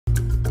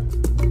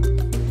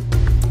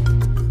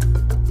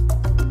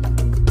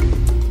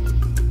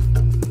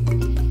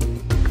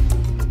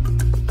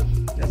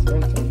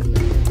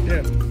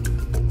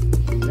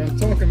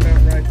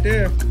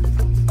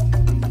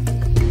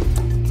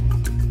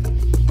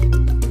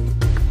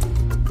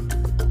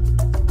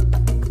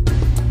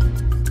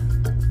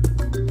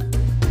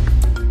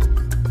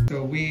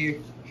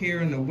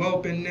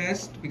whelping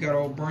nest. We got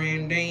old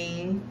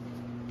Brandine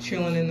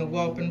chilling in the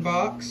whelping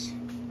box.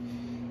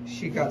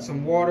 She got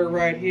some water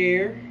right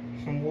here.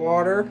 Some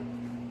water.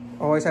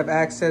 Always have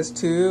access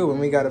to, and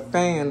we got a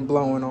fan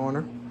blowing on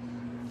her.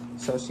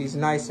 So she's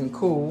nice and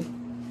cool.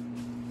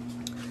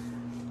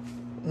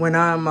 When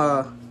I'm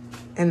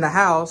in the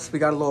house, we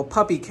got a little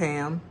puppy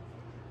cam.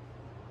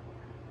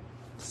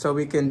 So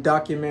we can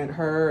document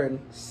her and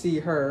see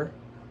her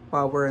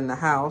while we're in the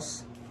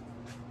house.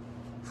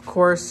 Of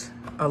course,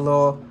 a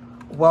little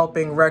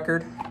whelping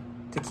record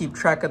to keep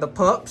track of the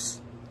pups.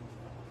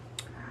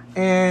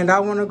 And I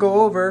want to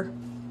go over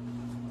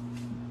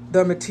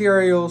the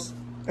materials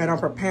that I'm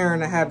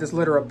preparing to have this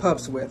litter of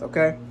pups with,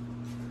 okay?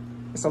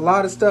 It's a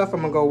lot of stuff.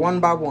 I'm gonna go one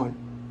by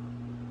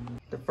one.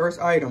 The first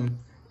item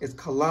is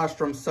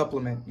colostrum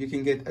supplement. You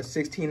can get a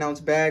 16-ounce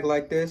bag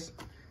like this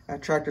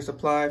at Tractor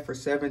Supply for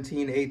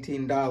 $17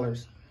 to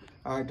 $18.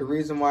 All right, the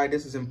reason why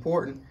this is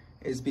important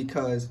is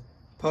because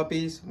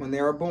puppies, when they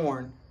are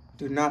born,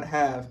 do not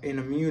have an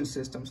immune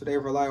system, so they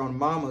rely on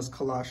mama's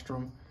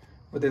colostrum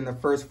within the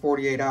first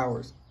 48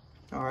 hours.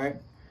 All right,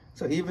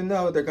 so even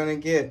though they're gonna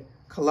get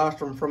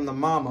colostrum from the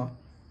mama,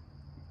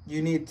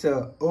 you need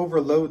to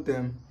overload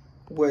them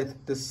with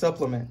the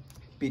supplement,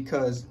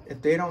 because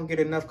if they don't get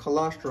enough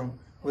colostrum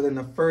within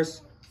the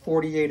first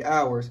 48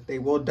 hours, they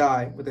will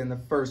die within the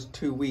first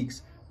 2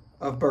 weeks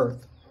of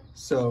birth.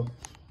 So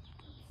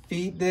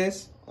feed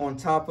this on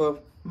top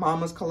of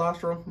mama's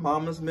colostrum,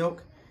 mama's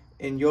milk,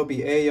 and you'll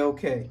be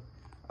a-okay.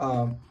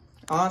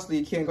 Honestly,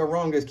 you can't go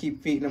wrong, just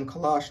keep feeding them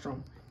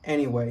colostrum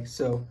anyway.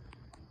 So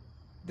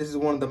this is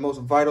one of the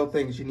most vital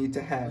things you need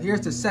to have. Here's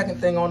the second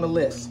thing on the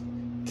list: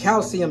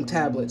 calcium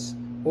tablets,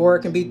 or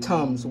it can be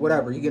Tums,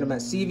 whatever. You get them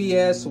at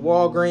CVS,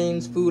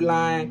 Walgreens, Food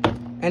Line,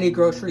 any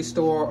grocery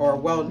store or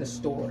wellness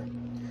store.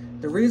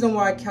 The reason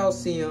why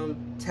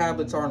calcium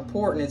tablets are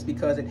important is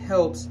because it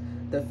helps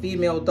the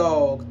female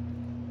dog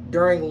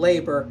during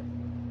labor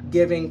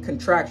giving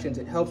contractions.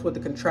 It helps with the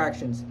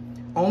contractions.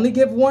 Only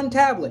give one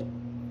tablet,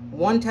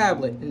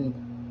 and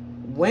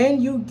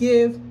when you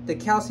give the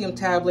calcium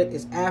tablet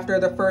is after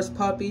the first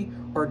puppy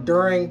or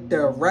during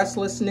the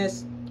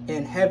restlessness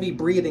and heavy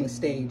breathing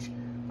stage.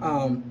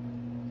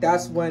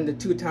 That's when the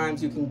 2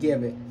 times you can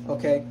give it,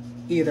 okay?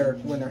 Either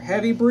when they're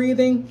heavy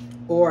breathing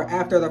or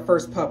after the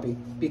first puppy,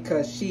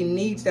 because she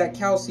needs that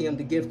calcium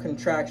to give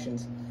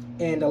contractions.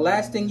 And the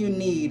last thing you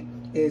need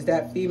is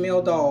that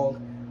female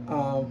dog,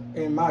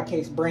 in my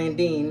case,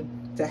 Brandine,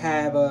 to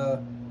have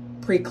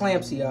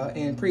preeclampsia.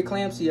 And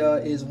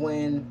preeclampsia is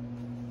when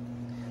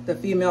the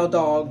female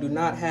dog do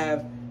not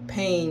have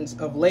pains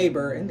of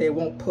labor and they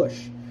won't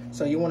push.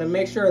 So you want to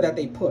make sure that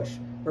they push.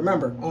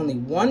 Remember, only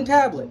one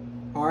tablet,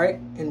 all right,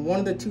 in one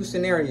of the 2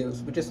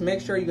 scenarios, but just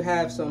make sure you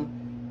have some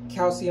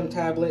calcium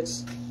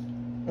tablets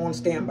on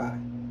standby.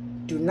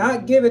 Do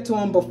not give it to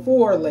them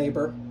before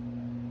labor,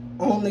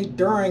 only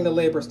during the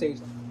labor stage.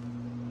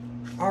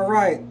 All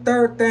right,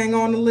 third thing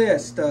on the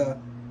list,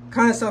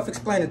 kind of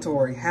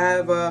self-explanatory.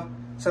 Have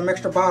some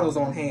extra bottles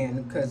on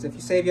hand, because if you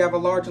say if you have a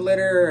large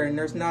litter and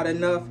there's not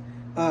enough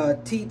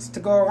teats to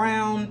go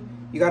around,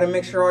 you got to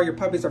make sure all your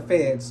puppies are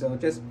fed. So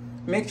just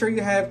make sure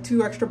you have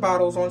 2 extra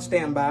bottles on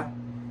standby.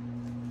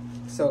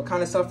 So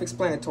kind of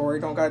self-explanatory,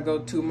 don't got to go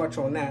too much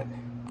on that.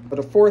 But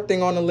the fourth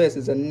thing on the list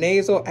is a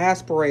nasal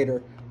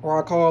aspirator,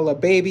 or I call a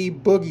baby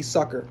boogie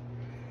sucker.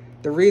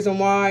 The reason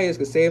why is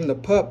because say when the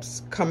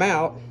pups come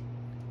out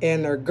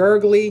and they're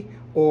gurgly,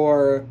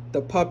 or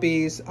the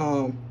puppies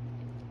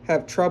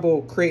have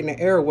trouble creating an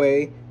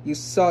airway, you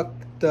suck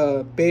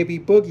the baby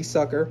boogie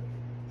sucker,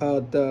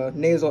 the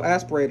nasal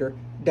aspirator,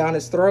 down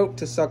its throat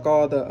to suck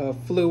all the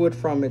fluid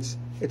from its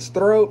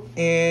throat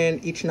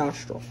and each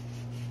nostril.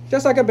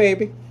 Just like a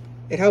baby.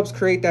 It helps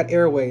create that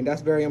airway.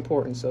 That's very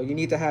important. So you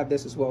need to have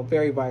this as well.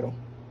 Very vital.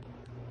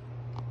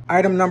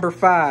 Item number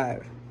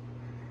 5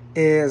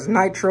 is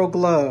nitrile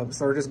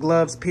gloves, or just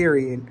gloves,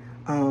 period.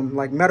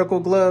 Like medical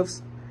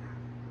gloves.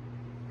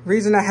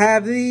 Reason I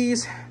have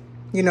these,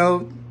 you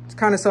know, it's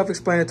kind of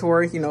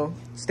self-explanatory. You know,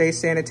 stay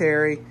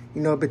sanitary,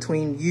 you know,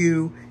 between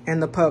you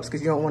and the pups, because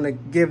you don't want to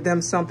give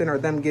them something or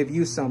them give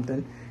you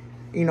something.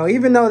 You know,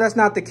 even though that's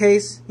not the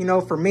case, you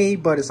know, for me,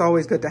 but it's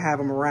always good to have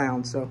them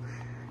around. So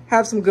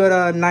have some good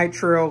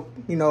nitrile,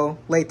 you know,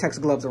 latex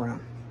gloves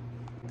around.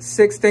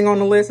 6th thing on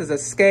the list is a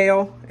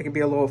scale. It can be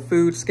a little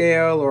food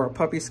scale or a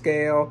puppy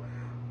scale,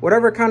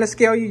 whatever kind of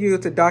scale you use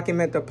to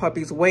document the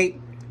puppy's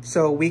weight.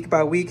 So week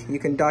by week, you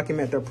can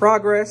document their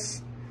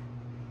progress.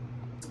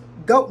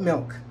 Goat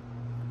milk.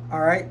 All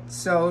right,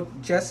 so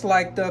just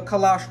like the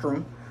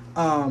colostrum,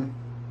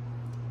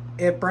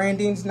 if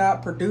Brandine's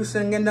not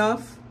producing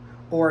enough,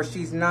 or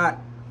she's not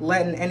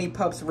letting any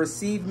pups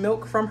receive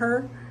milk from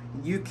her,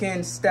 you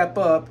can step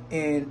up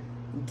and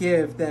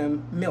give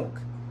them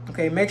milk.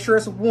 Okay, make sure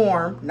it's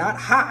warm, not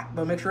hot,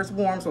 but make sure it's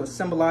warm so it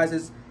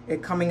symbolizes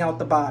it coming out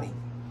the body.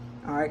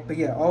 All right, but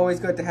yeah, always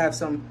good to have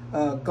some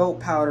goat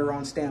powder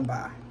on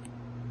standby.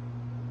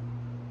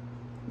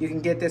 You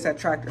can get this at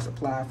Tractor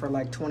Supply for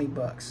like 20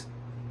 bucks.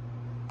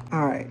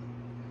 All right,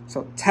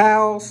 so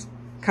towels,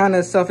 kind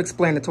of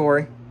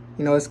self-explanatory.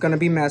 You know, it's gonna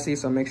be messy,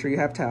 so make sure you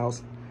have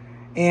towels.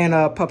 And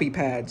puppy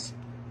pads.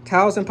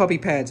 Towels and puppy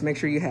pads, make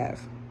sure you have.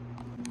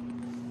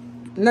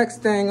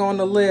 Next thing on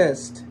the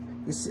list,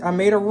 you see, I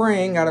made a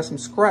ring out of some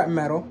scrap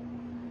metal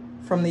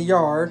from the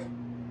yard,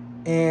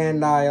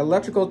 and I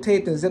electrical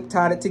taped and zip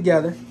tied it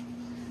together.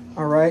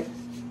 All right.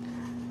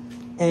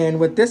 And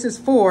what this is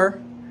for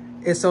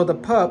is so the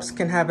pups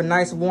can have a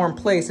nice warm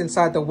place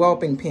inside the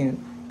whelping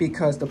pen,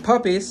 because the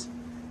puppies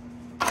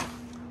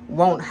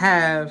won't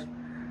have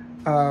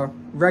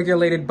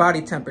regulated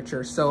body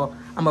temperature. So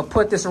I'm gonna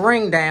put this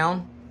ring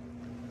down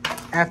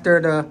after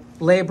the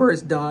labor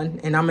is done,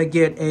 and I'm gonna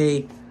get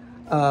a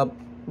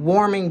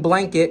warming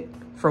blanket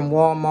from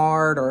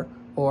Walmart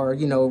or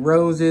you know,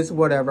 Roses,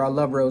 whatever. I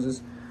love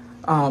Roses.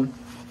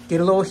 Get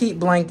a little heat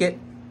blanket,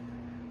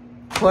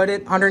 put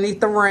it underneath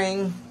the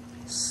ring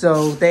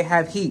so they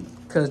have heat,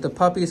 because the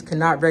puppies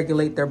cannot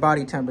regulate their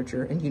body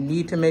temperature, and you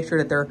need to make sure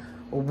that they're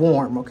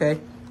warm, okay?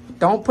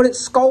 Don't put it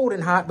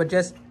scalding hot, but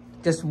just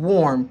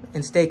warm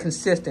and stay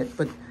consistent.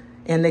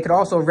 And they could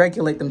also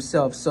regulate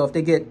themselves. So if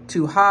they get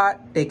too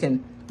hot, they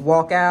can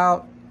walk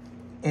out,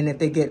 and if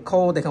they get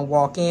cold, they can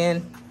walk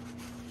in.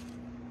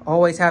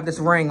 Always have this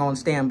ring on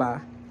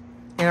standby.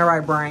 And all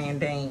right,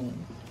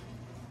 Brandon.